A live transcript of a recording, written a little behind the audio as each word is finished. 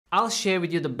I'll share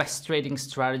with you the best trading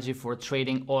strategy for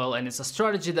trading oil, and it's a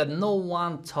strategy that no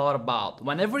one thought about.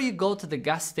 Whenever you go to the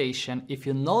gas station, if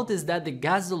you notice that the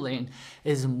gasoline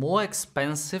is more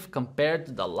expensive compared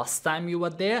to the last time you were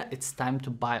there, it's time to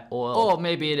buy oil. Or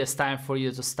maybe it is time for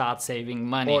you to start saving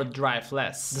money or drive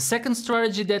less. The second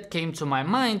strategy that came to my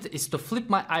mind is to flip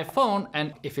my iPhone,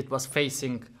 and if it was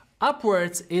facing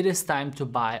upwards, it is time to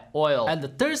buy oil. And the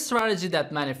third strategy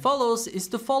that many follows is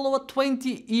to follow a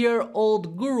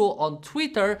 20-year-old guru on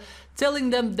Twitter telling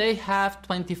them they have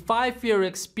 25-year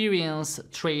experience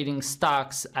trading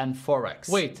stocks and forex.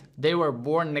 Wait, they were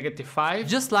born -5?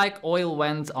 Just like oil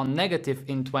went on negative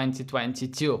in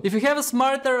 2022. If you have a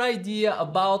smarter idea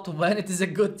about when it is a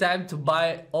good time to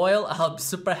buy oil, I'll be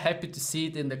super happy to see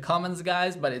it in the comments,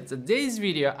 guys. But in today's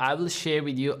video, I will share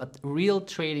with you a real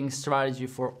trading strategy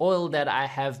for oil that I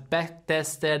have back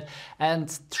tested and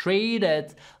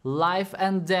traded live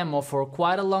and demo for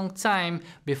quite a long time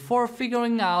before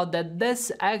figuring out that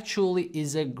this actually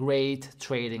is a great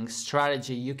trading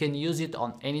strategy. You can use it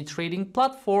on any trading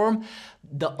platform.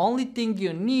 The only thing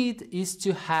you need is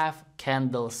to have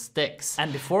candlesticks.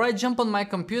 And before I jump on my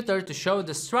computer to show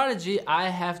the strategy, I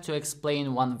have to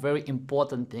explain one very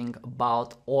important thing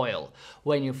about oil.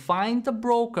 When you find a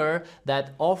broker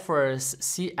that offers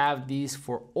CFDs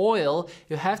for oil,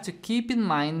 you have to keep in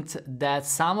mind that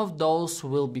some of those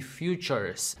will be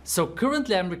futures. So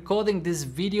currently I'm recording this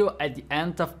video at the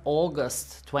end of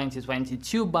August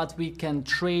 2022, but we can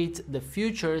trade the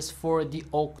futures for the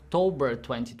October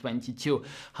 2022.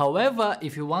 However,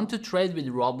 if you want to trade with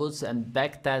robots and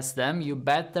backtest them, you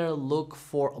better look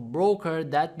for a broker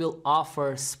that will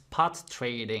offer spot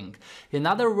trading. In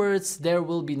other words, there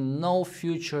will be no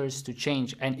futures to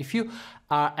change. And if you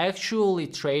are actually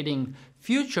trading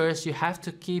futures, you have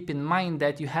to keep in mind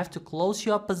that you have to close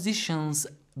your positions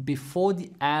before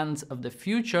the end of the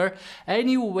future.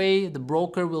 Anyway, the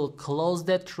broker will close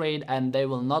that trade and they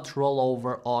will not roll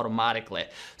over automatically.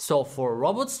 So for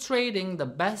robots trading, the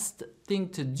best thing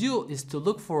to do is to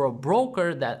look for a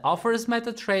broker that offers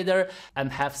MetaTrader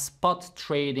and have spot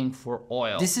trading for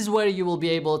oil. This is where you will be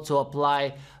able to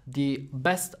apply the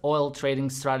best oil trading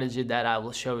strategy that I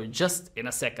will show you just in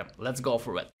a second. Let's go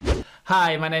for it.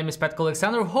 Hi, my name is Petko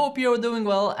Aleksandrov. Hope you're doing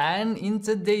well, and in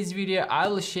today's video I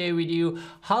will share with you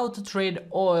how to trade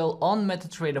oil on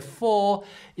MetaTrader 4.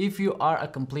 If you are a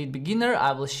complete beginner,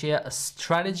 I will share a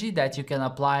strategy that you can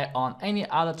apply on any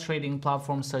other trading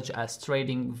platform such as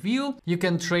TradingView. You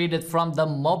can trade it from the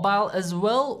mobile as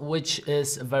well, which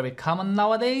is very common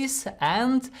nowadays,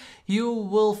 and you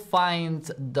will find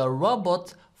the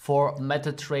robot for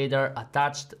MetaTrader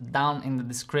attached down in the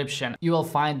description. You will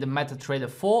find the MetaTrader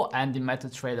 4 and the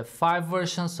MetaTrader 5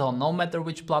 version, so no matter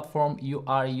which platform you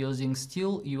are using,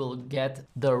 still you will get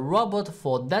the robot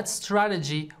for that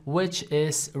strategy, which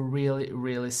is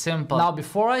really simple. Now,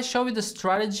 before I show you the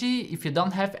strategy, if you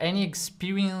don't have any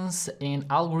experience in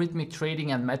algorithmic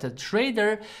trading and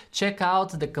MetaTrader, check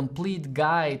out the complete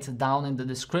guide down in the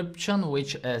description,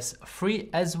 which is free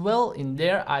as well. In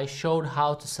there I showed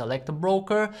how to select a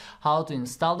broker, how to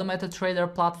install the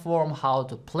MetaTrader platform, how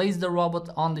to place the robot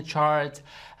on the chart,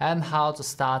 and how to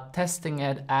start testing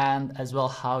it, and as well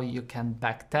how you can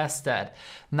backtest it.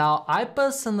 Now, I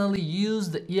personally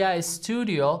use the AI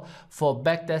Studio for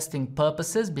backtesting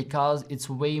purposes because it's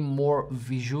way more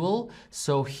visual.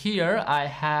 So here I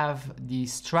have the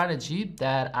strategy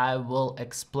that I will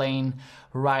explain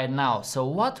right now. So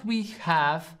what we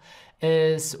have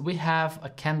is we have a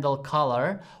candle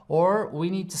color, or we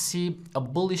need to see a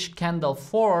bullish candle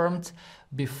formed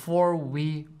before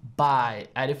we buy.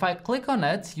 And if I click on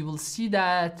it, you will see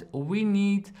that we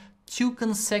need 2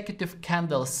 consecutive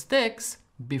candlesticks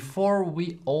before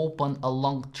we open a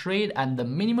long trade, and the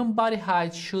minimum body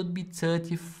height should be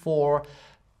 34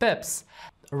 pips.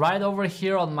 Right over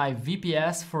here on my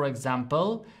VPS, for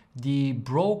example, the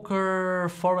broker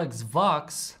Forex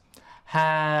Vox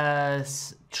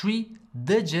has 3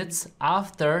 digits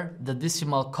after the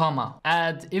decimal comma.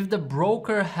 And if the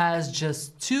broker has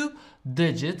just 2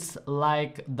 digits,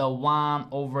 like the one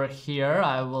over here,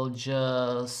 I will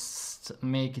just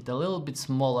make it a little bit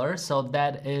smaller. So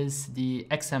that is the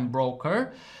XM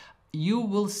broker. You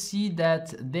will see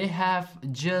that they have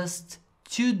just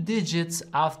 2 digits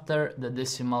after the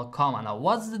decimal comma. Now,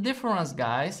 what's the difference,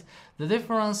 guys? The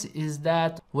difference is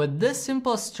that with this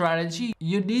simple strategy,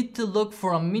 you need to look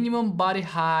for a minimum body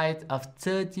height of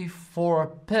 34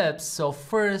 pips. So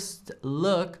first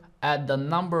look at the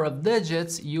number of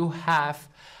digits you have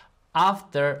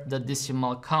after the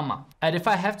decimal comma. And if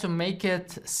I have to make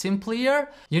it simpler,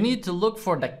 you need to look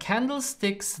for the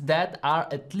candlesticks that are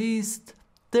at least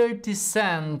 30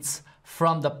 cents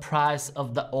from the price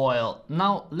of the oil.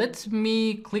 Now let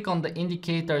me click on the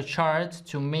indicator chart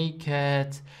to make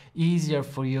it easier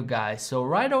for you guys. So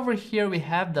right over here we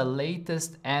have the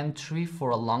latest entry for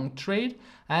a long trade,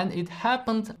 and it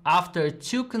happened after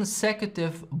 2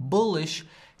 consecutive bullish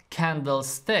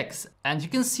candlesticks. And you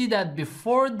can see that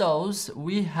before those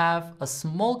we have a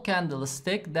small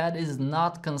candlestick that is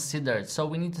not considered. So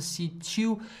we need to see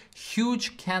 2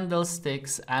 huge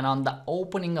candlesticks, and on the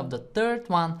opening of the third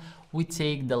one we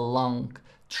take the long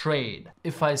trade.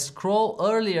 If I scroll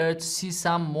earlier to see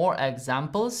some more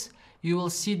examples, you will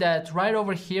see that right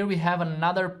over here we have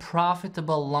another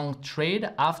profitable long trade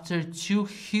after 2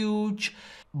 huge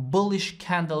bullish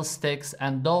candlesticks,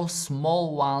 and those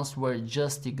small ones were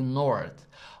just ignored.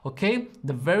 Okay,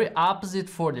 the very opposite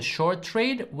for the short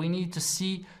trade, we need to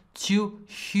see 2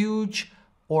 huge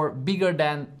or bigger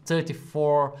than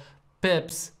 34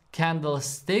 pips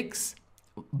candlesticks,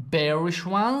 bearish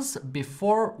ones,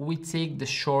 before we take the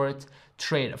short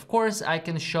trade. Of course, I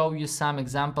can show you some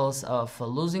examples of a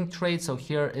losing trade. So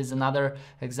here is another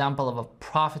example of a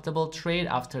profitable trade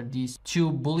after these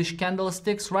 2 bullish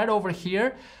candlesticks. Right over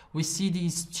here we see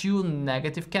these 2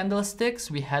 negative candlesticks.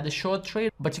 We had a short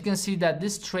trade, but you can see that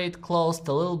this trade closed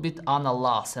a little bit on a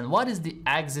loss. And what is the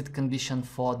exit condition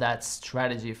for that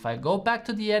strategy? If I go back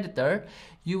to the editor,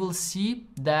 you will see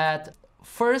that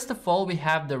first of all we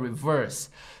have the reverse.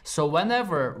 So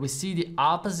whenever we see the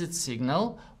opposite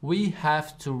signal, we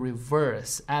have to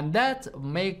reverse, and that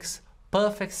makes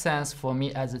perfect sense for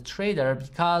me as a trader,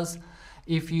 because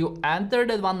if you entered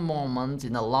at one moment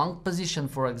in a long position,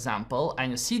 for example,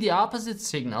 and you see the opposite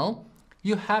signal,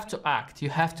 you have to act.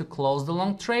 You have to close the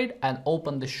long trade and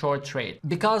open the short trade.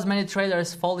 Because many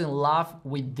traders fall in love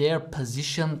with their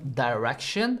position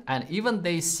direction, and even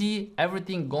they see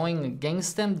everything going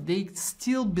against them, they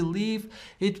still believe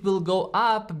it will go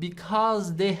up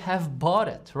because they have bought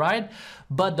it, right?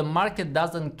 But the market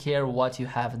doesn't care what you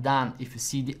have done. If you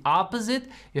see the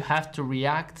opposite, you have to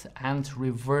react and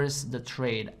reverse the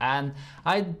trade. And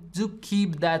I do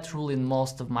keep that rule in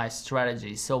most of my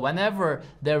strategies. So whenever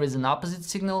there is an opposite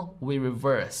signal, we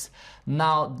reverse.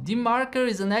 Now the marker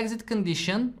is an exit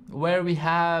condition where we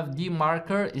have the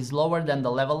marker is lower than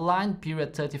the level line,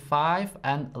 period 35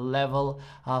 and level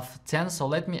of 10. So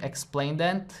let me explain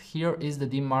that. Here is the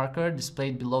D marker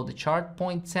displayed below the chart.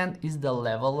 Point 10 is the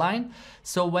level line.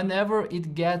 So whenever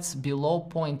it gets below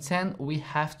point 10, we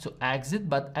have to exit.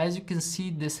 But as you can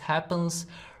see, this happens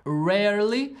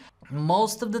rarely.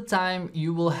 Most of the time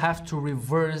you will have to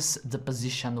reverse the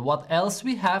position. What else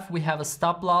we have? We have a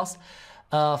stop loss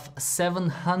of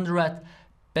 700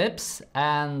 pips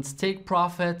and take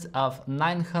profit of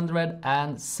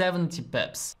 970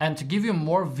 pips. And to give you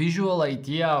more visual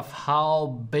idea of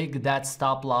how big that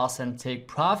stop loss and take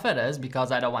profit is,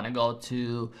 because I don't want to go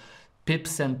to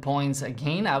pips and points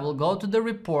again, I will go to the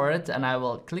report and I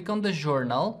will click on the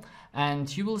journal,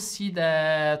 and you will see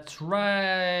that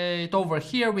right over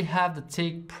here we have the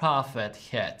take profit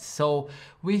hit. So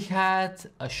we had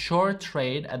a short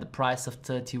trade at the price of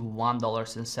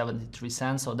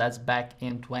 $31.73. So that's back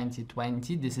in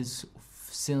 2020. This is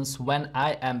since when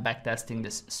I am backtesting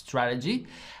this strategy.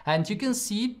 And you can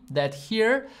see that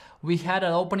here we had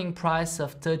an opening price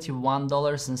of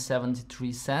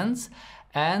 $31.73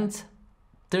 and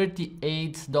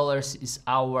 $38 is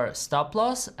our stop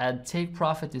loss, and take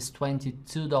profit is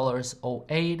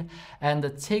 $22.08, and the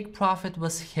take profit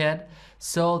was hit.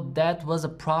 So that was a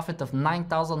profit of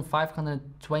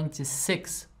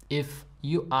 9,526 if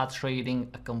you are trading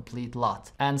a complete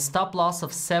lot. And stop loss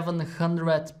of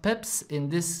 700 pips in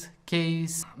this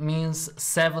case means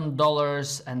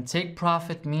 $7, and take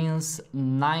profit means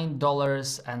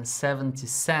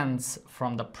 $9.70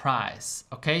 from the price.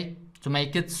 Okay, to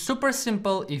make it super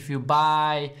simple, if you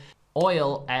buy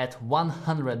oil at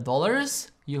 $100,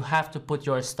 you have to put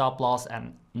your stop loss at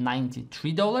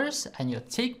 $93 and your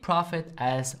take profit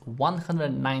as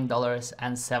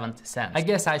 $109.70. I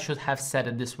guess I should have said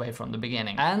it this way from the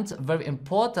beginning. And very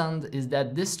important is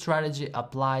that this strategy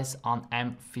applies on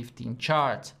M15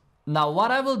 chart. Now what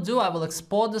I will do, I will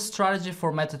export the strategy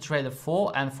for MetaTrader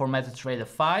 4 and for MetaTrader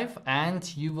 5, and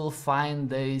you will find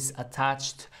these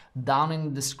attached down in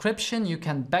the description. You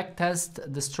can backtest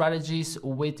the strategies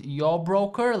with your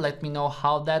broker. Let me know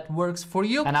how that works for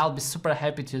you, and I'll be super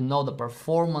happy to know the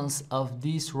performance of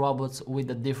these robots with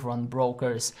the different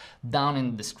brokers down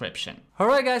in the description.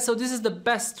 Alright guys, so this is the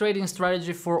best trading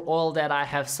strategy for oil that I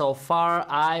have so far.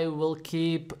 I will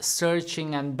keep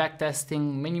searching and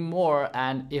backtesting many more,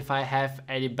 and if I have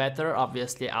any better,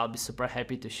 obviously I'll be super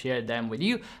happy to share them with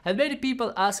you. And many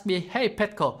people ask me, hey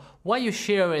Petko, why you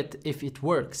share it if it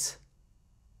works?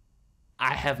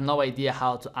 I have no idea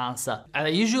how to answer. And I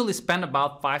usually spend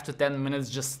about 5 to 10 minutes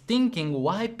just thinking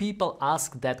why people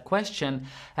ask that question,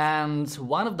 and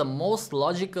one of the most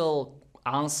logical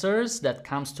answers that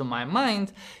comes to my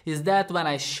mind is that when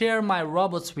I share my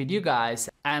robots with you guys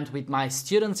and with my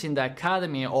students in the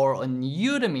academy or on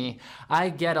Udemy, I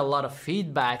get a lot of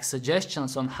feedback,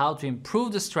 suggestions on how to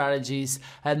improve the strategies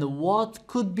and what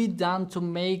could be done to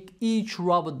make each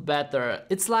robot better.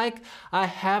 It's like I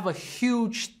have a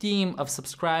huge team of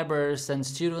subscribers and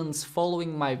students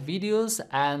following my videos,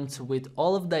 and with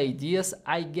all of the ideas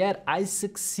I get, I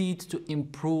succeed to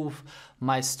improve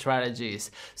my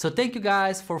strategies. So thank you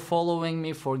guys for following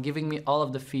me, for giving me all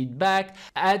of the feedback,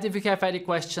 and if you have any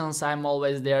questions, I'm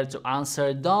always there to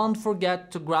answer. Don't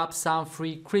forget to grab some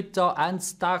free crypto and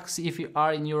stocks if you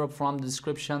are in Europe from the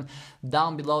description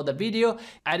down below the video.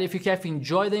 And if you have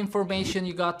enjoyed the information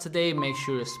you got today, make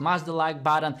sure you smash the like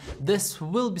button. This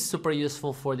will be super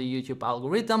useful for the YouTube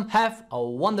algorithm. Have a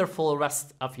wonderful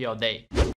rest of your day.